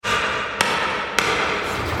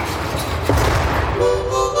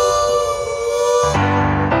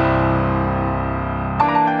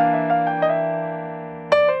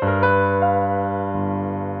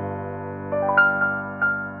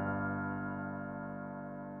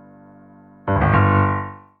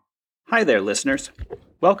Hi there, listeners.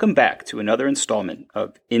 Welcome back to another installment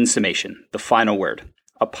of In Summation, The Final Word,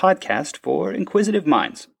 a podcast for inquisitive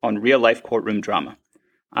minds on real-life courtroom drama.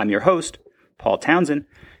 I'm your host, Paul Townsend,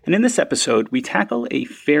 and in this episode, we tackle a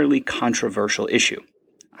fairly controversial issue.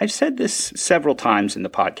 I've said this several times in the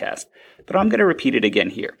podcast, but I'm going to repeat it again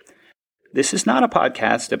here. This is not a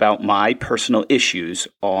podcast about my personal issues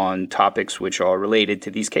on topics which are related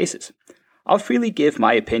to these cases. I'll freely give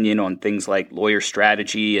my opinion on things like lawyer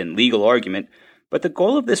strategy and legal argument, but the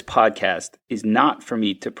goal of this podcast is not for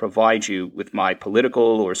me to provide you with my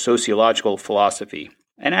political or sociological philosophy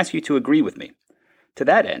and ask you to agree with me. To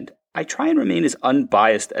that end, I try and remain as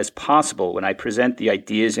unbiased as possible when I present the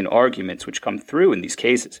ideas and arguments which come through in these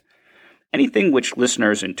cases. Anything which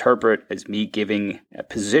listeners interpret as me giving a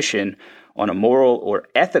position on a moral or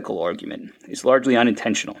ethical argument is largely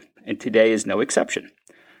unintentional, and today is no exception.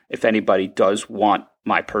 If anybody does want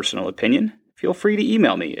my personal opinion, feel free to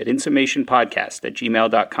email me at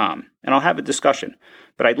insummationpodcast@gmail.com, and I'll have a discussion,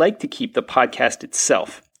 but I'd like to keep the podcast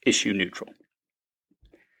itself issue neutral.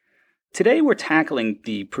 Today we're tackling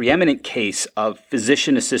the preeminent case of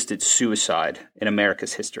physician-assisted suicide in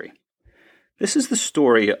America's history. This is the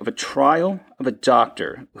story of a trial of a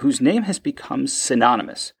doctor whose name has become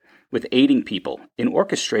synonymous with aiding people in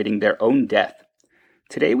orchestrating their own death.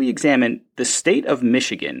 Today we examine the state of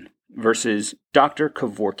Michigan versus Dr.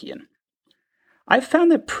 Kevorkian. I've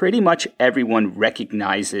found that pretty much everyone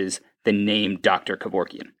recognizes the name Dr.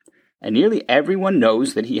 Kevorkian, and nearly everyone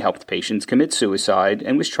knows that he helped patients commit suicide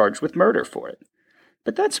and was charged with murder for it.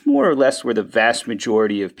 But that's more or less where the vast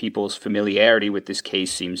majority of people's familiarity with this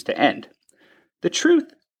case seems to end. The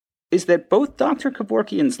truth is that both Dr.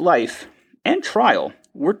 Kevorkian's life and trial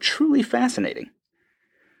were truly fascinating.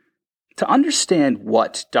 To understand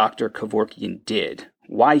what Dr. Kevorkian did,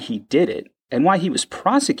 why he did it, and why he was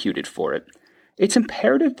prosecuted for it, it's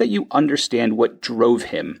imperative that you understand what drove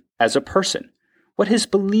him as a person, what his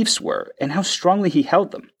beliefs were, and how strongly he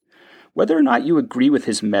held them. Whether or not you agree with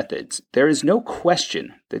his methods, there is no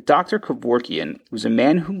question that Dr. Kevorkian was a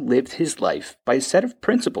man who lived his life by a set of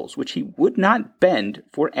principles which he would not bend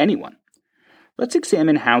for anyone. Let's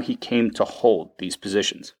examine how he came to hold these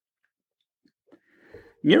positions.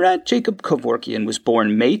 Murad Jacob Kevorkian was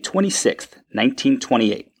born May 26,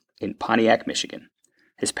 1928, in Pontiac, Michigan.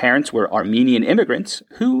 His parents were Armenian immigrants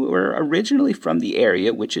who were originally from the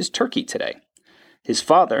area which is Turkey today. His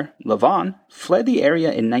father, Levon, fled the area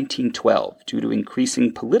in 1912 due to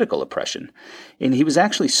increasing political oppression, and he was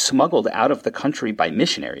actually smuggled out of the country by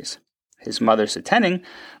missionaries. His mother, Setening,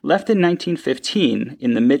 left in 1915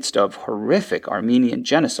 in the midst of horrific Armenian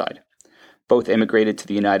genocide. Both immigrated to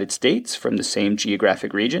the United States from the same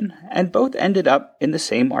geographic region, and both ended up in the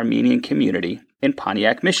same Armenian community in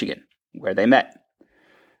Pontiac, Michigan, where they met.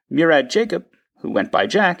 Murad Jacob, who went by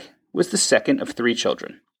Jack, was the second of three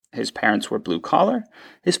children. His parents were blue-collar,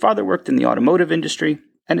 his father worked in the automotive industry,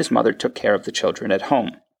 and his mother took care of the children at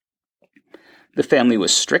home. The family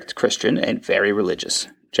was strict Christian and very religious.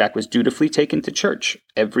 Jack was dutifully taken to church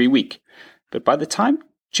every week, but by the time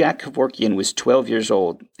Jack Kevorkian was 12 years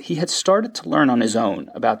old, he had started to learn on his own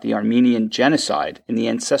about the Armenian genocide in the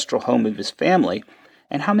ancestral home of his family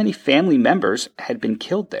and how many family members had been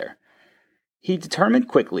killed there. He determined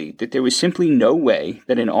quickly that there was simply no way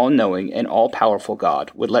that an all-knowing and all-powerful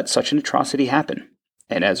God would let such an atrocity happen,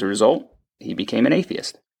 and as a result, he became an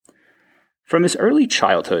atheist. From his early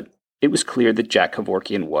childhood, it was clear that Jack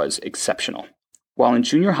Kevorkian was exceptional. While in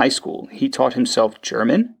junior high school, he taught himself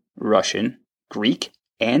German, Russian, Greek,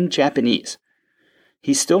 and Japanese.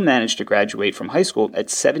 He still managed to graduate from high school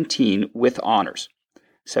at 17 with honors.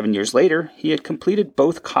 7 years later, he had completed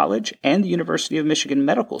both college and the University of Michigan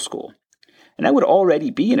Medical School. And that would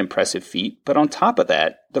already be an impressive feat, but on top of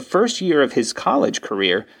that, the first year of his college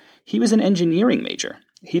career, he was an engineering major.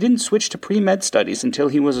 He didn't switch to pre-med studies until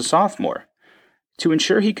he was a sophomore. To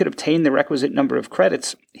ensure he could obtain the requisite number of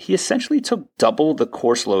credits, he essentially took double the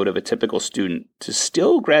course load of a typical student to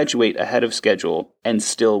still graduate ahead of schedule and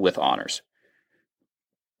still with honors.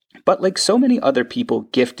 But like so many other people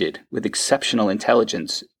gifted with exceptional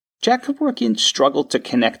intelligence, Jack Kevorkian struggled to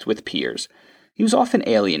connect with peers. He was often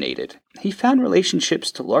alienated. He found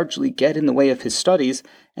relationships to largely get in the way of his studies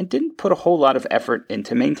and didn't put a whole lot of effort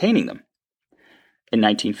into maintaining them. In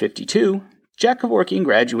 1952, Jack Kevorkian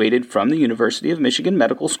graduated from the University of Michigan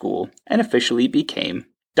Medical School and officially became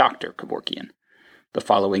Dr. Kevorkian. The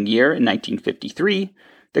following year, in 1953,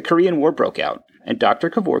 the Korean War broke out, and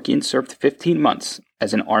Dr. Kevorkian served 15 months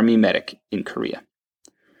as an army medic in Korea.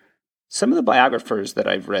 Some of the biographers that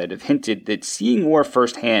I've read have hinted that seeing war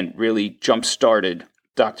firsthand really jump-started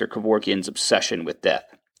Dr. Kevorkian's obsession with death.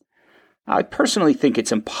 I personally think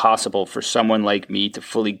it's impossible for someone like me to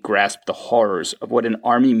fully grasp the horrors of what an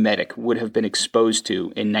Army medic would have been exposed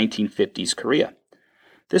to in 1950s Korea.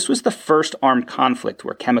 This was the first armed conflict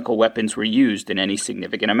where chemical weapons were used in any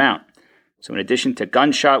significant amount. So in addition to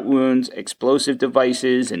gunshot wounds, explosive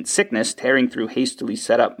devices, and sickness tearing through hastily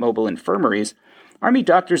set up mobile infirmaries, Army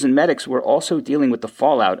doctors and medics were also dealing with the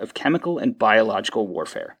fallout of chemical and biological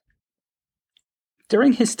warfare.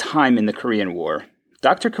 During his time in the Korean War,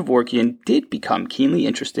 Dr. Kevorkian did become keenly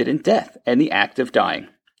interested in death and the act of dying,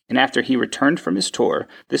 and after he returned from his tour,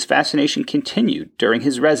 this fascination continued during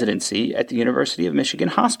his residency at the University of Michigan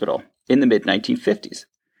Hospital in the mid-1950s.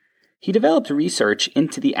 He developed research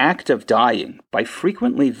into the act of dying by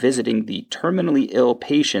frequently visiting the terminally ill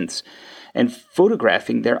patients and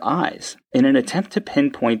photographing their eyes in an attempt to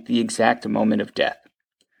pinpoint the exact moment of death.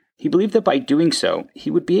 He believed that by doing so, he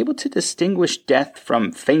would be able to distinguish death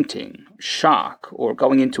from fainting, shock, or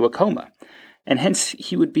going into a coma, and hence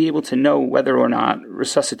he would be able to know whether or not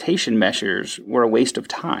resuscitation measures were a waste of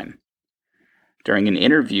time. During an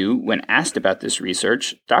interview, when asked about this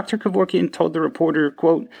research, Dr. Kevorkian told the reporter,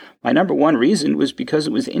 quote, "My number one reason was because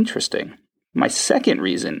it was interesting. My second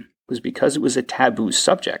reason was because it was a taboo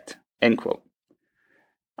subject," end quote.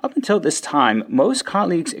 Up until this time, most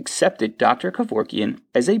colleagues accepted Dr. Kevorkian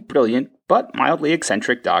as a brilliant but mildly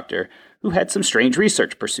eccentric doctor who had some strange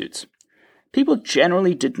research pursuits. People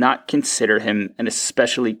generally did not consider him an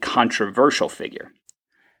especially controversial figure.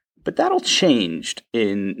 But that all changed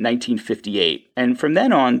in 1958, and from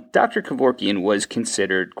then on, Dr. Kevorkian was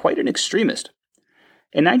considered quite an extremist.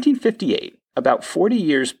 In 1958, about 40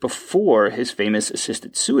 years before his famous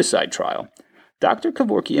assisted suicide trial, Dr.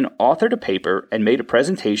 Kevorkian authored a paper and made a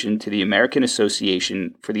presentation to the American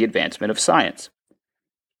Association for the Advancement of Science.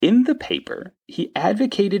 In the paper, he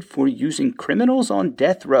advocated for using criminals on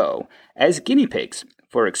death row as guinea pigs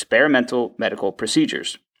for experimental medical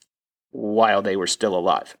procedures, while they were still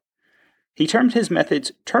alive. He termed his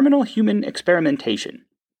methods terminal human experimentation.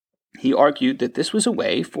 He argued that this was a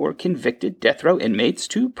way for convicted death row inmates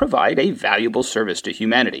to provide a valuable service to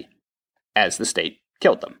humanity, as the state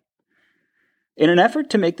killed them. In an effort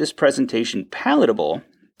to make this presentation palatable,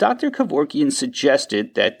 Dr. Kevorkian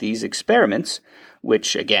suggested that these experiments,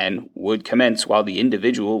 which again would commence while the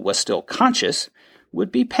individual was still conscious,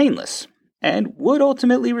 would be painless and would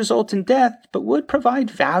ultimately result in death, but would provide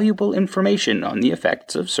valuable information on the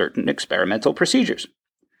effects of certain experimental procedures.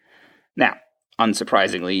 Now,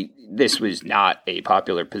 unsurprisingly, this was not a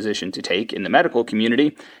popular position to take in the medical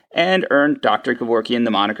community and earned Dr. Kevorkian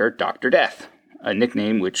the moniker Dr. Death, a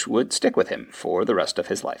nickname which would stick with him for the rest of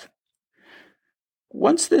his life.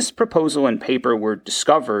 Once this proposal and paper were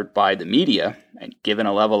discovered by the media and given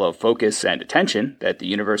a level of focus and attention that the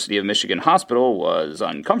University of Michigan Hospital was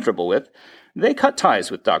uncomfortable with, they cut ties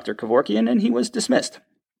with Dr. Kevorkian and he was dismissed.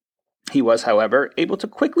 He was, however, able to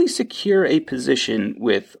quickly secure a position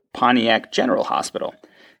with Pontiac General Hospital,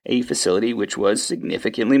 a facility which was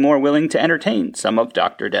significantly more willing to entertain some of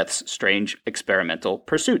Dr. Death's strange experimental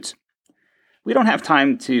pursuits. We don't have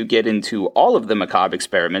time to get into all of the macabre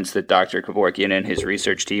experiments that Dr. Kevorkian and his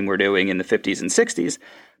research team were doing in the 50s and 60s,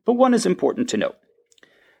 but one is important to note.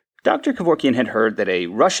 Dr. Kevorkian had heard that a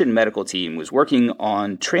Russian medical team was working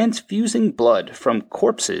on transfusing blood from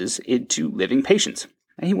corpses into living patients,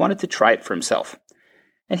 and he wanted to try it for himself.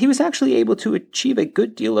 And he was actually able to achieve a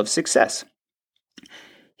good deal of success.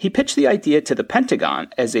 He pitched the idea to the Pentagon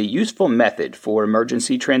as a useful method for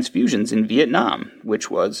emergency transfusions in Vietnam,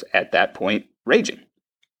 which was, at that point, raging.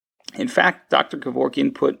 In fact, Dr.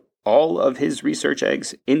 Kevorkian put all of his research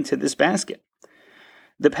eggs into this basket.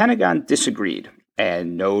 The Pentagon disagreed,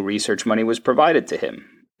 and no research money was provided to him.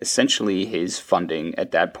 Essentially, his funding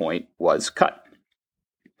at that point was cut.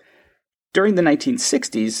 During the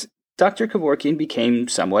 1960s, Dr. Kevorkian became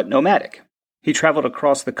somewhat nomadic. He traveled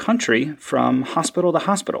across the country from hospital to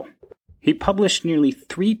hospital. He published nearly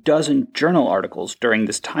 36 journal articles during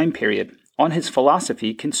this time period on his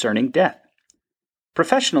philosophy concerning death.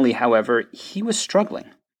 Professionally, however, he was struggling.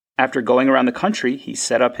 After going around the country, he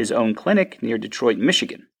set up his own clinic near Detroit,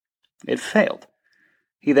 Michigan. It failed.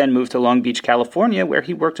 He then moved to Long Beach, California, where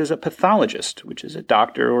he worked as a pathologist, which is a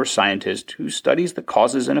doctor or scientist who studies the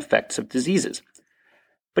causes and effects of diseases.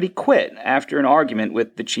 But he quit after an argument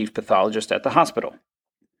with the chief pathologist at the hospital.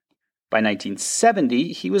 By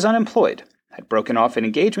 1970, he was unemployed, had broken off an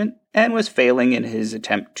engagement, and was failing in his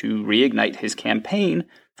attempt to reignite his campaign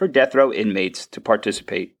for death row inmates to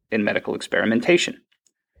participate in medical experimentation.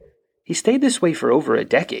 He stayed this way for over a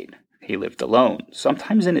decade. He lived alone,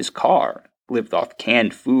 sometimes in his car, lived off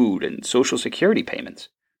canned food and Social Security payments.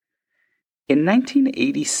 In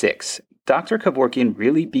 1986, Dr. Kevorkian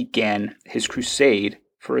really began his crusade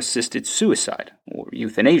for assisted suicide, or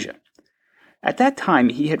euthanasia. At that time,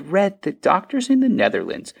 he had read that doctors in the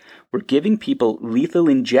Netherlands were giving people lethal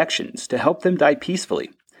injections to help them die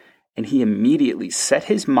peacefully, and he immediately set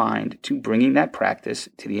his mind to bringing that practice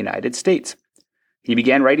to the United States. He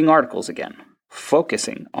began writing articles again,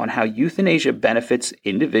 focusing on how euthanasia benefits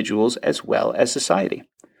individuals as well as society.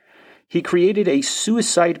 He created a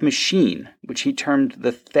suicide machine, which he termed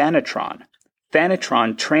the Thanatron.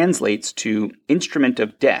 Thanatron translates to instrument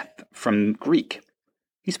of death from Greek.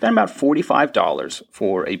 He spent about $45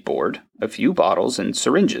 for a board, a few bottles, and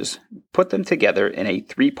syringes, put them together in a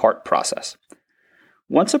 3-part process.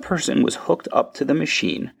 Once a person was hooked up to the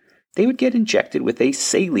machine, they would get injected with a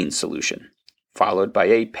saline solution, followed by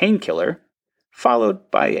a painkiller,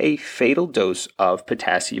 followed by a fatal dose of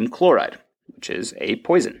potassium chloride, which is a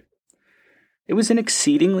poison. It was an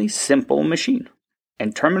exceedingly simple machine,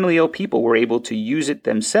 and terminally ill people were able to use it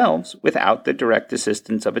themselves without the direct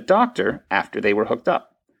assistance of a doctor after they were hooked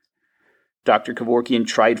up. Dr. Kevorkian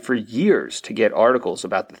tried for years to get articles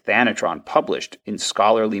about the Thanatron published in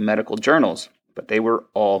scholarly medical journals, but they were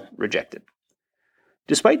all rejected.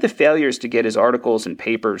 Despite the failures to get his articles and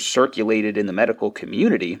papers circulated in the medical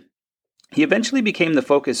community, he eventually became the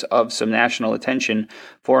focus of some national attention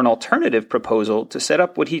for an alternative proposal to set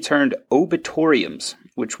up what he termed obitoriums,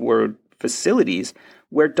 which were facilities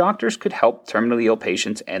where doctors could help terminally ill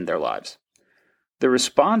patients end their lives. The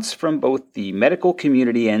response from both the medical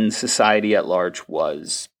community and society at large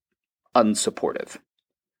was unsupportive.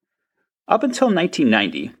 Up until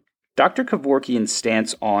 1990, Dr. Kevorkian's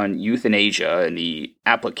stance on euthanasia and the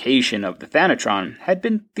application of the Thanatron had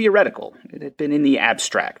been theoretical. It had been in the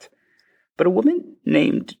abstract. But a woman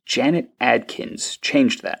named Janet Adkins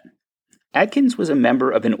changed that. Adkins was a member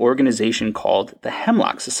of an organization called the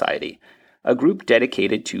Hemlock Society, a group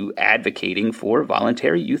dedicated to advocating for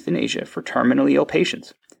voluntary euthanasia for terminally ill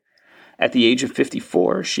patients. At the age of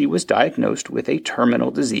 54, she was diagnosed with a terminal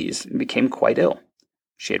disease and became quite ill.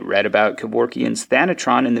 She had read about Kevorkian's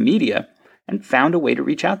Thanatron in the media and found a way to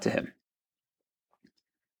reach out to him.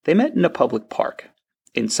 They met in a public park,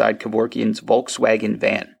 inside Kevorkian's Volkswagen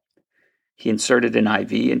van. He inserted an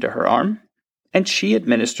IV into her arm, and she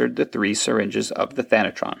administered the 3 syringes of the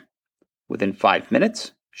Thanatron. Within 5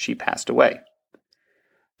 minutes, she passed away.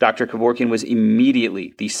 Dr. Kevorkian was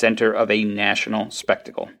immediately the center of a national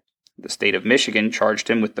spectacle. The state of Michigan charged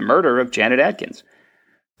him with the murder of Janet Adkins,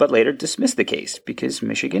 but later dismissed the case because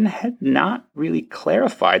Michigan had not really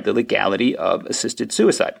clarified the legality of assisted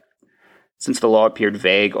suicide. Since the law appeared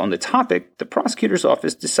vague on the topic, the prosecutor's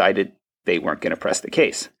office decided they weren't going to press the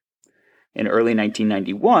case. In early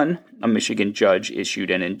 1991, a Michigan judge issued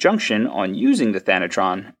an injunction on using the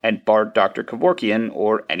Thanatron and barred Dr. Kevorkian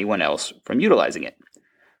or anyone else from utilizing it.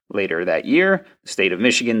 Later that year, the state of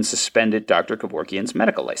Michigan suspended Dr. Kevorkian's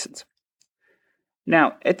medical license.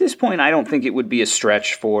 Now, at this point, I don't think it would be a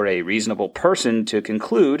stretch for a reasonable person to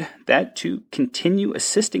conclude that to continue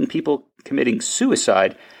assisting people committing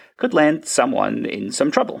suicide could land someone in some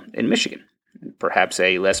trouble in Michigan. Perhaps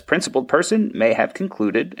a less principled person may have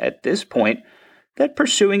concluded at this point that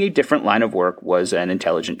pursuing a different line of work was an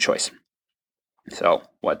intelligent choice. So,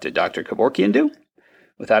 what did Dr. Kevorkian do?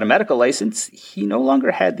 Without a medical license, he no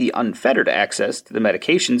longer had the unfettered access to the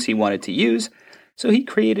medications he wanted to use, so he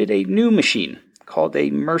created a new machine called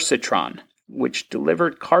a Mercitron, which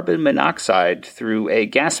delivered carbon monoxide through a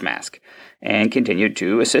gas mask and continued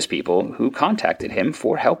to assist people who contacted him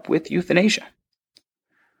for help with euthanasia.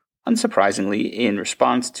 Unsurprisingly, in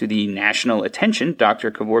response to the national attention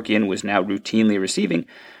Dr. Kevorkian was now routinely receiving,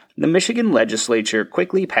 the Michigan legislature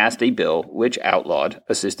quickly passed a bill which outlawed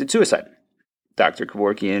assisted suicide. Dr.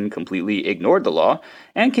 Kevorkian completely ignored the law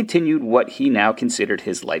and continued what he now considered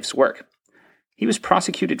his life's work. He was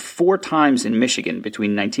prosecuted 4 times in Michigan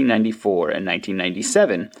between 1994 and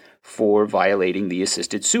 1997 for violating the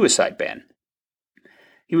assisted suicide ban.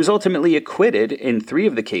 He was ultimately acquitted in 3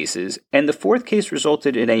 of the cases, and the 4th case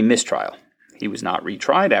resulted in a mistrial. He was not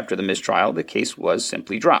retried after the mistrial. The case was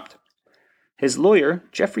simply dropped. His lawyer,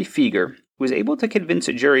 Jeffrey Fieger, was able to convince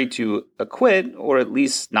a jury to acquit, or at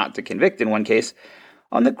least not to convict in one case,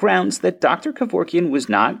 on the grounds that Dr. Kevorkian was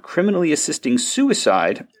not criminally assisting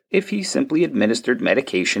suicide if he simply administered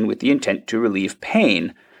medication with the intent to relieve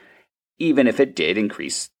pain, even if it did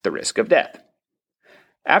increase the risk of death.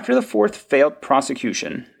 After the 4th failed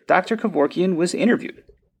prosecution, Dr. Kevorkian was interviewed.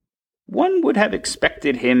 One would have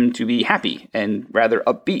expected him to be happy and rather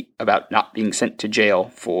upbeat about not being sent to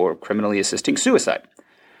jail for criminally assisting suicide.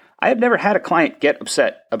 I have never had a client get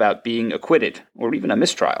upset about being acquitted or even a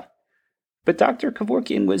mistrial. But Dr.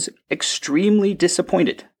 Kevorkian was extremely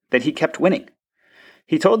disappointed that he kept winning.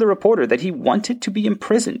 He told the reporter that he wanted to be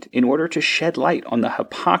imprisoned in order to shed light on the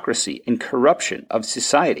hypocrisy and corruption of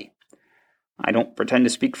society. I don't pretend to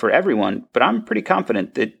speak for everyone, but I'm pretty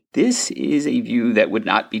confident that this is a view that would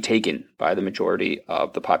not be taken by the majority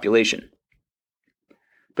of the population.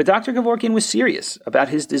 But Dr. Kevorkian was serious about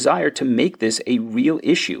his desire to make this a real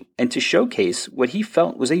issue and to showcase what he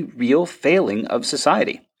felt was a real failing of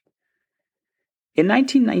society. In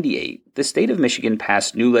 1998, the state of Michigan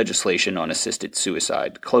passed new legislation on assisted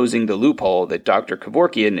suicide, closing the loophole that Dr.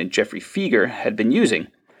 Kevorkian and Jeffrey Fieger had been using,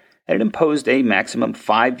 and it imposed a maximum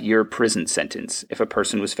 5-year prison sentence if a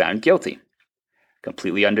person was found guilty.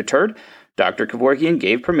 Completely undeterred, Dr. Kevorkian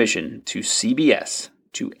gave permission to CBS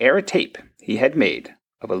to air a tape he had made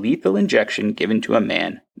of a lethal injection given to a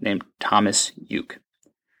man named Thomas Uke.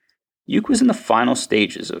 Uke was in the final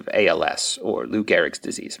stages of ALS, or Lou Gehrig's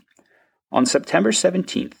disease. On September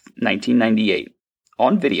 17, 1998,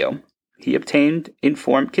 on video, he obtained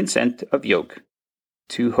informed consent of Uke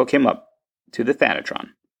to hook him up to the Thanatron.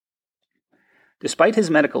 Despite his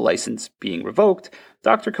medical license being revoked,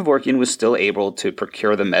 Dr. Kevorkian was still able to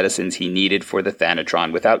procure the medicines he needed for the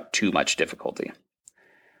Thanatron without too much difficulty.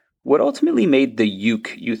 What ultimately made the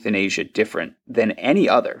Uke euthanasia different than any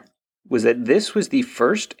other was that this was the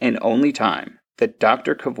first and only time that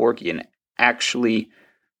Dr. Kevorkian actually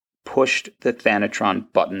pushed the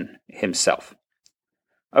Thanatron button himself.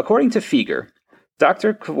 According to Fieger,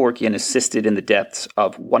 Dr. Kevorkian assisted in the deaths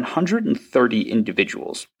of 130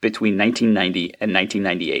 individuals between 1990 and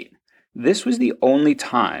 1998. This was the only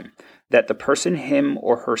time that the person, him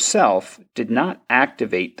or herself, did not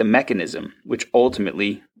activate the mechanism which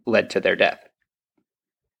ultimately led to their death.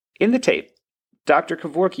 In the tape, Dr.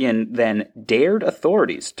 Kevorkian then dared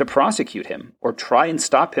authorities to prosecute him or try and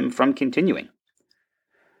stop him from continuing.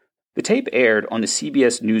 The tape aired on the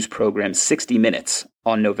CBS News program 60 Minutes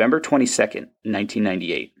on November 22,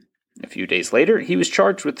 1998. A few days later, he was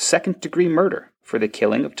charged with second-degree murder for the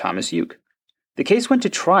killing of Thomas Uke. The case went to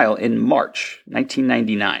trial in March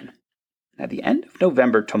 1999. Now, the end of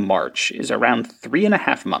November to March is around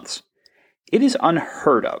 3.5 months. It is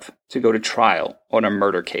unheard of to go to trial on a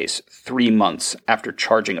murder case 3 months after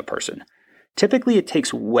charging a person. Typically, it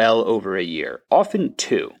takes well over a year, often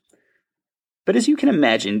 2. But as you can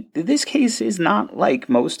imagine, this case is not like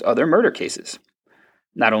most other murder cases.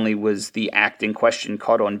 Not only was the act in question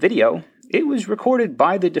caught on video, it was recorded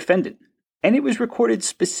by the defendant, and it was recorded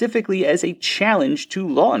specifically as a challenge to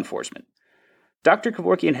law enforcement. Dr.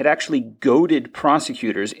 Kevorkian had actually goaded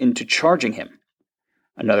prosecutors into charging him.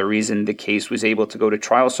 Another reason the case was able to go to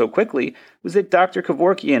trial so quickly was that Dr.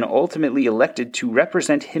 Kevorkian ultimately elected to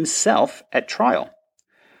represent himself at trial.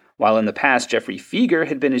 While in the past Jeffrey Fieger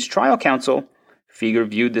had been his trial counsel, Fieger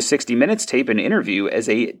viewed the 60 Minutes tape and interview as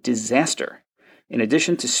a disaster. In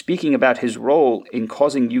addition to speaking about his role in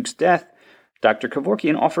causing Uke's death, Dr.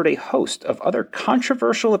 Kevorkian offered a host of other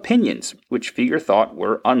controversial opinions which Fieger thought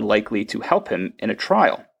were unlikely to help him in a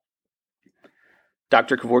trial.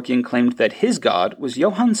 Dr. Kevorkian claimed that his god was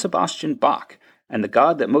Johann Sebastian Bach, and the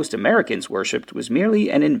god that most Americans worshipped was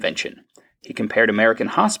merely an invention. He compared American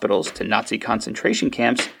hospitals to Nazi concentration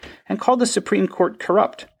camps and called the Supreme Court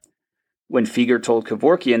corrupt. When Fieger told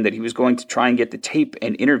Kevorkian that he was going to try and get the tape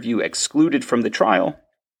and interview excluded from the trial,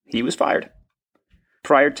 he was fired.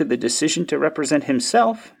 Prior to the decision to represent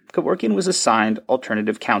himself, Kevorkian was assigned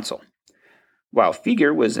alternative counsel. While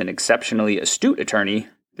Fieger was an exceptionally astute attorney,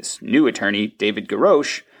 this new attorney, David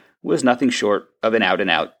Garrosh, was nothing short of an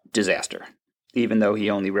out-and-out disaster, even though he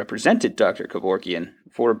only represented Dr. Kevorkian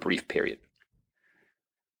for a brief period.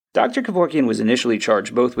 Dr. Kevorkian was initially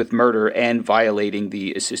charged both with murder and violating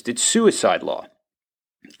the assisted suicide law.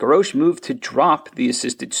 Garrosh moved to drop the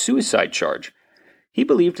assisted suicide charge. He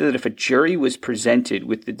believed that if a jury was presented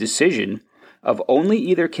with the decision of only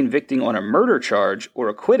either convicting on a murder charge or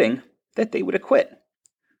acquitting, that they would acquit.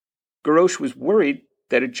 Garrosh was worried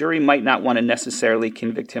that a jury might not want to necessarily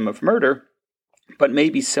convict him of murder, but may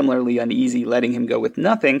be similarly uneasy letting him go with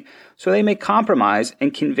nothing, so they may compromise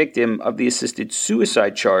and convict him of the assisted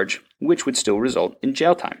suicide charge, which would still result in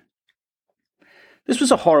jail time. This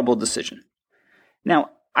was a horrible decision. Now,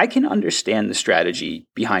 I can understand the strategy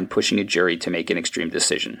behind pushing a jury to make an extreme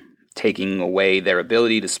decision, taking away their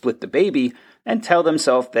ability to split the baby and tell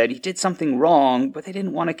themselves that he did something wrong, but they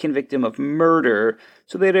didn't want to convict him of murder,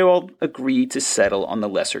 so they'd all agree to settle on the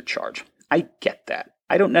lesser charge. I get that.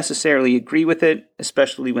 I don't necessarily agree with it,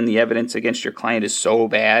 especially when the evidence against your client is so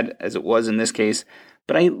bad as it was in this case,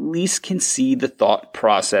 but I at least can see the thought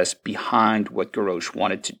process behind what Garrosh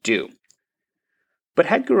wanted to do. But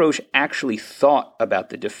had Garrosh actually thought about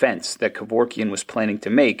the defense that Kevorkian was planning to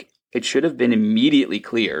make, it should have been immediately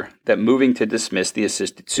clear that moving to dismiss the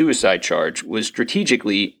assisted suicide charge was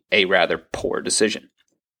strategically a rather poor decision.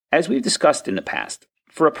 As we've discussed in the past,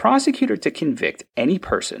 for a prosecutor to convict any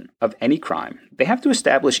person of any crime, they have to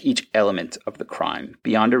establish each element of the crime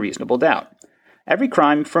beyond a reasonable doubt. Every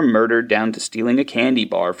crime, from murder down to stealing a candy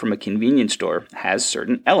bar from a convenience store, has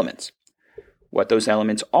certain elements. What those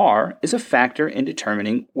elements are is a factor in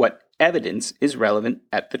determining what evidence is relevant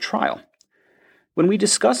at the trial. When we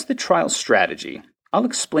discuss the trial strategy, I'll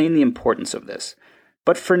explain the importance of this.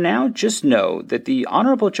 But for now, just know that the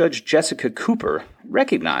Honorable Judge Jessica Cooper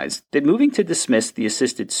recognized that moving to dismiss the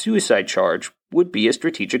assisted suicide charge would be a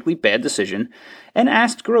strategically bad decision and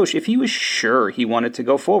asked Gorosh if he was sure he wanted to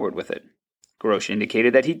go forward with it. Gorosh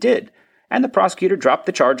indicated that he did, and the prosecutor dropped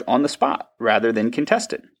the charge on the spot rather than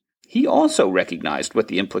contest it. He also recognized what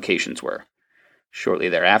the implications were. Shortly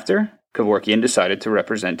thereafter, Kevorkian decided to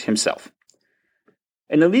represent himself.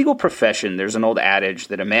 In the legal profession, there's an old adage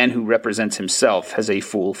that a man who represents himself has a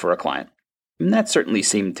fool for a client. And that certainly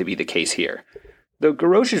seemed to be the case here. Though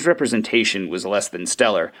Gorosh's representation was less than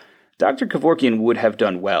stellar, Dr. Kevorkian would have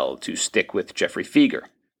done well to stick with Jeffrey Fieger.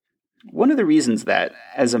 One of the reasons that,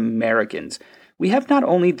 as Americans, we have not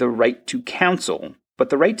only the right to counsel, but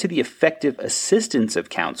the right to the effective assistance of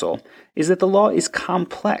counsel, is that the law is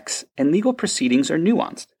complex and legal proceedings are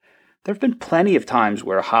nuanced. There have been plenty of times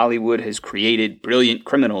where Hollywood has created brilliant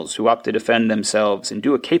criminals who opt to defend themselves and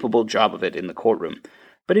do a capable job of it in the courtroom.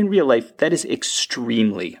 But in real life, that is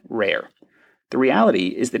extremely rare. The reality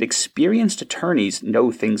is that experienced attorneys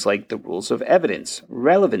know things like the rules of evidence,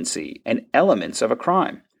 relevancy, and elements of a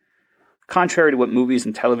crime. Contrary to what movies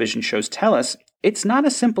and television shows tell us, it's not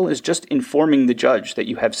as simple as just informing the judge that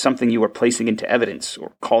you have something you are placing into evidence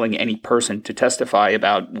or calling any person to testify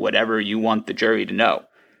about whatever you want the jury to know.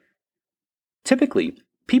 Typically,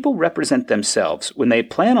 people represent themselves when they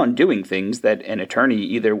plan on doing things that an attorney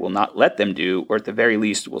either will not let them do or at the very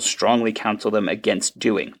least will strongly counsel them against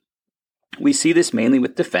doing. We see this mainly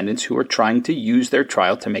with defendants who are trying to use their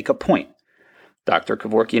trial to make a point. Dr.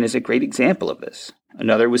 Kevorkian is a great example of this.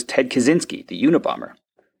 Another was Ted Kaczynski, the Unabomber.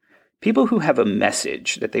 People who have a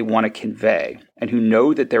message that they want to convey and who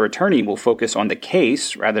know that their attorney will focus on the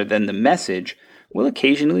case rather than the message will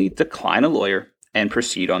occasionally decline a lawyer and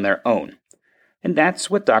proceed on their own. And that's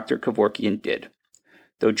what Dr. Kevorkian did.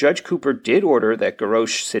 Though Judge Cooper did order that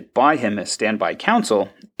Gorosh sit by him as standby counsel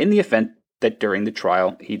in the event that during the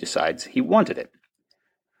trial he decides he wanted it.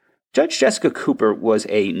 Judge Jessica Cooper was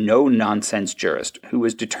a no-nonsense jurist who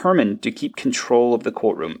was determined to keep control of the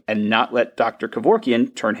courtroom and not let Dr.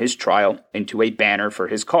 Kevorkian turn his trial into a banner for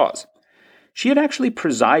his cause. She had actually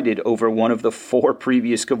presided over one of the 4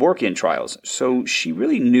 previous Kevorkian trials, so she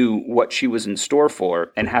really knew what she was in store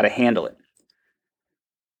for and how to handle it.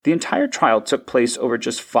 The entire trial took place over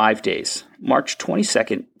just 5 days, March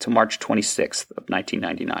 22nd to March 26th of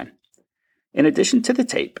 1999. In addition to the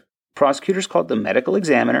tape, prosecutors called the medical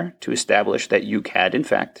examiner to establish that Uke had, in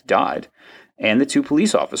fact, died, and the 2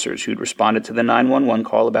 police officers who'd responded to the 911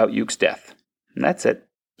 call about Uke's death. And that's it.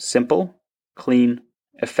 Simple, clean,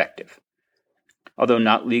 effective. Although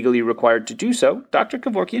not legally required to do so, Dr.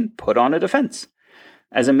 Kevorkian put on a defense.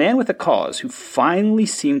 As a man with a cause who finally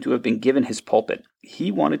seemed to have been given his pulpit,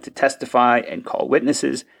 he wanted to testify and call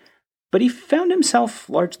witnesses, but he found himself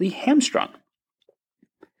largely hamstrung.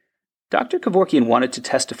 Dr. Kevorkian wanted to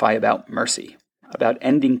testify about mercy, about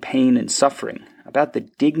ending pain and suffering, about the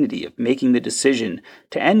dignity of making the decision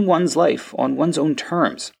to end one's life on one's own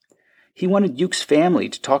terms. He wanted Uke's family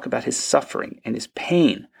to talk about his suffering and his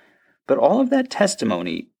pain, but all of that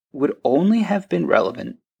testimony would only have been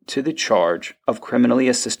relevant to the charge of criminally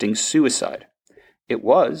assisting suicide. It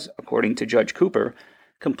was, according to Judge Cooper,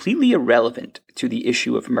 completely irrelevant to the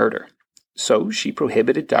issue of murder. So she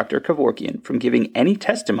prohibited Dr. Kevorkian from giving any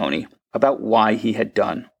testimony about why he had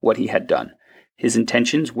done what he had done. His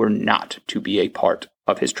intentions were not to be a part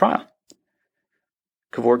of his trial.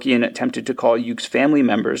 Kevorkian attempted to call Uke's family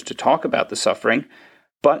members to talk about the suffering,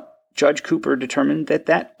 but Judge Cooper determined that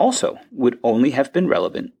that also would only have been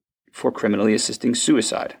relevant for criminally assisting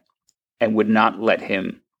suicide and would not let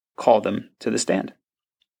him call them to the stand.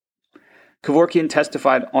 Kevorkian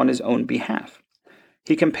testified on his own behalf.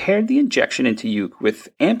 He compared the injection into Uke with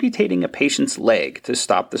amputating a patient's leg to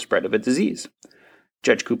stop the spread of a disease.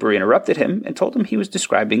 Judge Cooper interrupted him and told him he was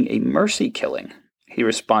describing a mercy killing. He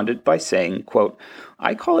responded by saying, quote,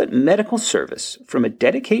 "I call it medical service from a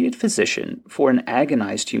dedicated physician for an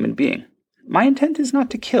agonized human being. My intent is not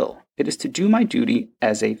to kill. It is to do my duty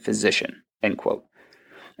as a physician," end quote.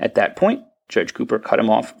 At that point, Judge Cooper cut him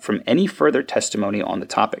off from any further testimony on the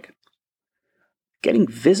topic. Getting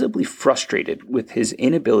visibly frustrated with his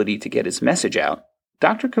inability to get his message out,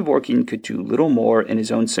 Dr. Kevorkian could do little more in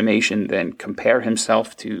his own summation than compare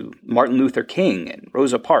himself to Martin Luther King and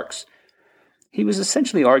Rosa Parks. He was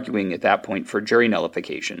essentially arguing at that point for jury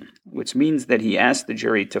nullification, which means that he asked the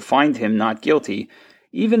jury to find him not guilty,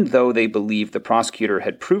 even though they believed the prosecutor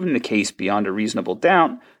had proven the case beyond a reasonable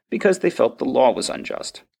doubt because they felt the law was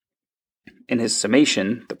unjust. In his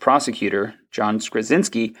summation, the prosecutor, John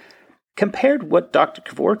Skrzynski, compared what Dr.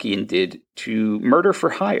 Kevorkian did to murder for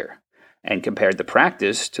hire, and compared the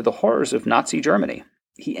practice to the horrors of Nazi Germany.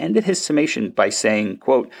 He ended his summation by saying,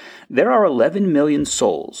 quote, "There are 11 million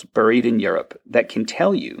souls buried in Europe that can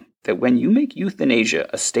tell you that when you make euthanasia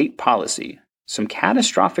a state policy, some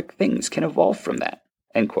catastrophic things can evolve from that,"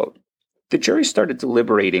 end quote. The jury started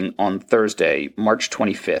deliberating on Thursday, March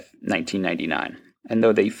 25th, 1999, and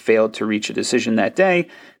though they failed to reach a decision that day,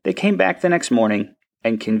 they came back the next morning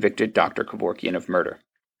and convicted Dr. Kevorkian of murder.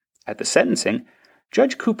 At the sentencing,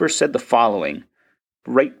 Judge Cooper said the following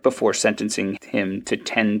right before sentencing him to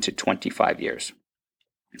 10 to 25 years.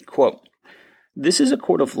 Quote, "This is a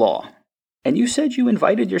court of law, and you said you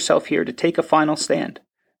invited yourself here to take a final stand,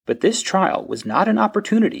 but this trial was not an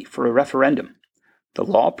opportunity for a referendum. The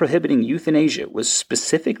law prohibiting euthanasia was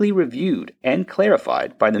specifically reviewed and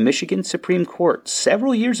clarified by the Michigan Supreme Court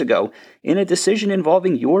several years ago in a decision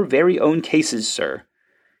involving your very own cases, sir.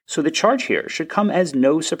 So the charge here should come as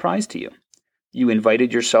no surprise to you. You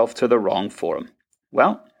invited yourself to the wrong forum.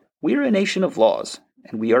 Well, we are a nation of laws,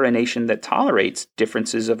 and we are a nation that tolerates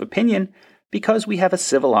differences of opinion because we have a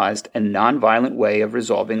civilized and nonviolent way of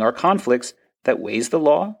resolving our conflicts that weighs the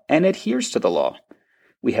law and adheres to the law.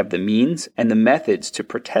 We have the means and the methods to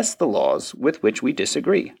protest the laws with which we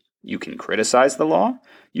disagree. You can criticize the law.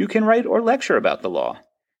 You can write or lecture about the law.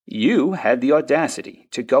 You had the audacity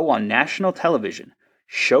to go on national television,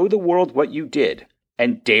 show the world what you did,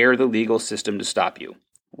 and dare the legal system to stop you.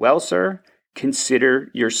 Well, sir,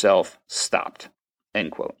 consider yourself stopped."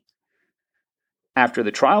 End quote. After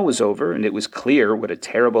the trial was over and it was clear what a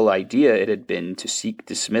terrible idea it had been to seek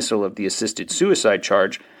dismissal of the assisted suicide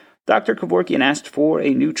charge, Dr. Kevorkian asked for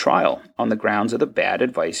a new trial on the grounds of the bad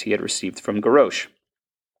advice he had received from Garrosh.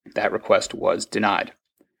 That request was denied.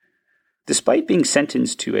 Despite being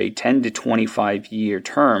sentenced to a 10 to 25-year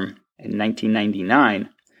term in 1999,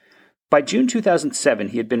 by June 2007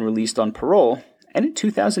 he had been released on parole, and in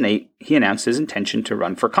 2008 he announced his intention to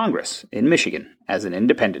run for Congress in Michigan as an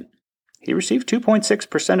independent. He received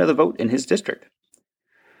 2.6% of the vote in his district.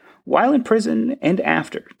 While in prison and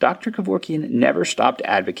after, Dr. Kevorkian never stopped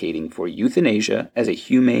advocating for euthanasia as a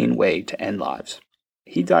humane way to end lives.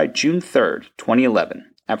 He died June 3rd,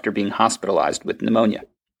 2011, after being hospitalized with pneumonia.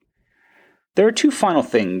 There are two final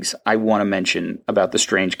things I want to mention about the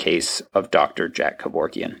strange case of Dr. Jack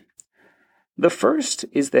Kevorkian. The first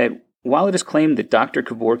is that while it is claimed that Dr.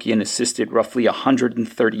 Kevorkian assisted roughly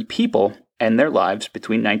 130 people end their lives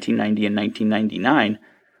between 1990 and 1999,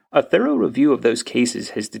 a thorough review of those cases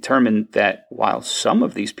has determined that while some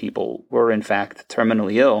of these people were in fact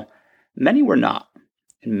terminally ill, many were not.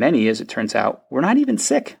 And many, as it turns out, were not even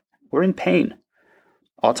sick, were in pain.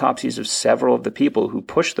 Autopsies of several of the people who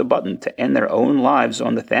pushed the button to end their own lives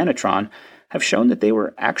on the Thanatron have shown that they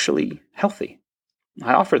were actually healthy.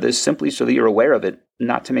 I offer this simply so that you're aware of it,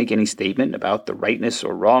 not to make any statement about the rightness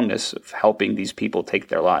or wrongness of helping these people take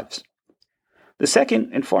their lives. The second,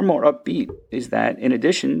 and far more upbeat, is that in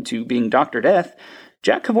addition to being Dr. Death,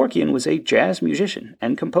 Jack Kevorkian was a jazz musician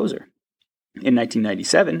and composer. In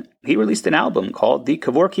 1997, he released an album called The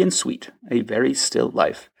Kevorkian Suite, A Very Still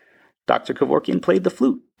Life. Dr. Kevorkian played the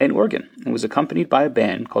flute and organ and was accompanied by a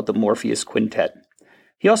band called the Morpheus Quintet.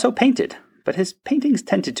 He also painted, but his paintings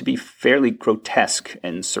tended to be fairly grotesque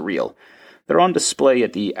and surreal. They're on display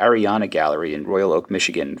at the Ariana Gallery in Royal Oak,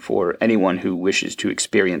 Michigan, for anyone who wishes to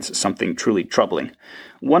experience something truly troubling.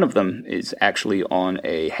 One of them is actually on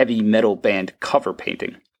a heavy metal band cover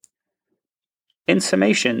painting. In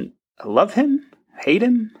summation, love him, hate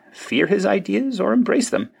him, fear his ideas, or embrace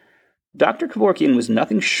them, Dr. Kevorkian was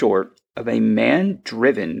nothing short of a man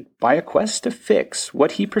driven by a quest to fix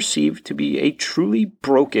what he perceived to be a truly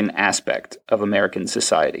broken aspect of American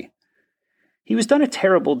society. He was done a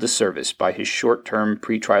terrible disservice by his short-term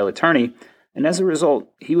pretrial attorney, and as a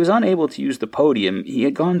result, he was unable to use the podium he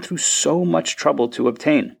had gone through so much trouble to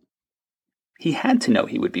obtain. He had to know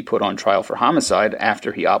he would be put on trial for homicide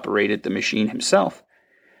after he operated the machine himself.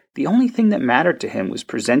 The only thing that mattered to him was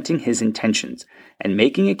presenting his intentions and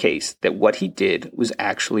making a case that what he did was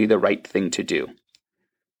actually the right thing to do.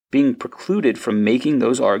 Being precluded from making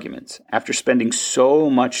those arguments after spending so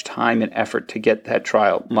much time and effort to get that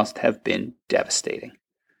trial must have been devastating.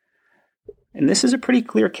 And this is a pretty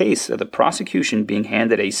clear case of the prosecution being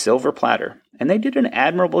handed a silver platter, and they did an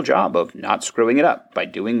admirable job of not screwing it up by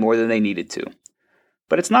doing more than they needed to.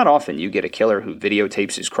 But it's not often you get a killer who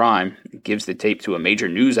videotapes his crime, gives the tape to a major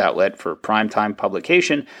news outlet for primetime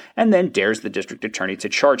publication, and then dares the district attorney to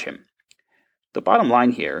charge him. The bottom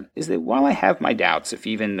line here is that while I have my doubts if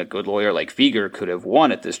even a good lawyer like Fieger could have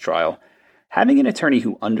won at this trial, having an attorney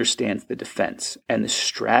who understands the defense and the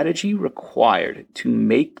strategy required to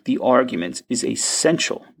make the arguments is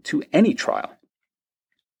essential to any trial.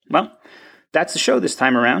 Well, that's the show this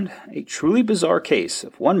time around. A truly bizarre case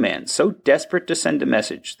of one man so desperate to send a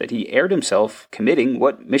message that he aired himself committing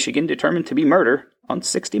what Michigan determined to be murder on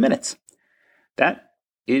 60 Minutes. That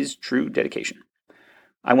is true dedication.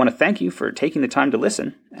 I want to thank you for taking the time to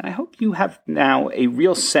listen, and I hope you have now a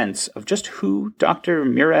real sense of just who Dr.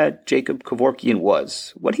 Murad Jacob Kevorkian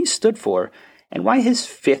was, what he stood for, and why his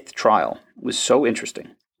fifth trial was so interesting.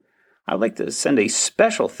 I would like to send a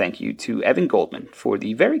special thank you to Evan Goldman for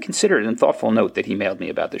the very considerate and thoughtful note that he mailed me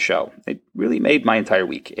about the show. It really made my entire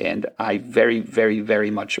week, and I very, very,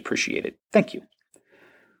 very much appreciate it. Thank you.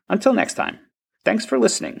 Until next time, thanks for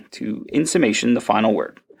listening to In Summation, The Final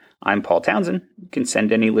Word. I'm Paul Townsend. You can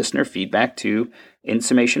send any listener feedback to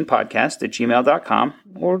insummationpodcast@gmail.com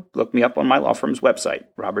or look me up on my law firm's website,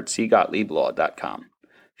 robertcgottlieblawcom.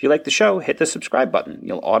 If you like the show, hit the subscribe button.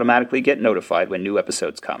 You'll automatically get notified when new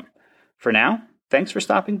episodes come. For now, thanks for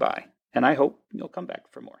stopping by, and I hope you'll come back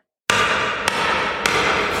for more.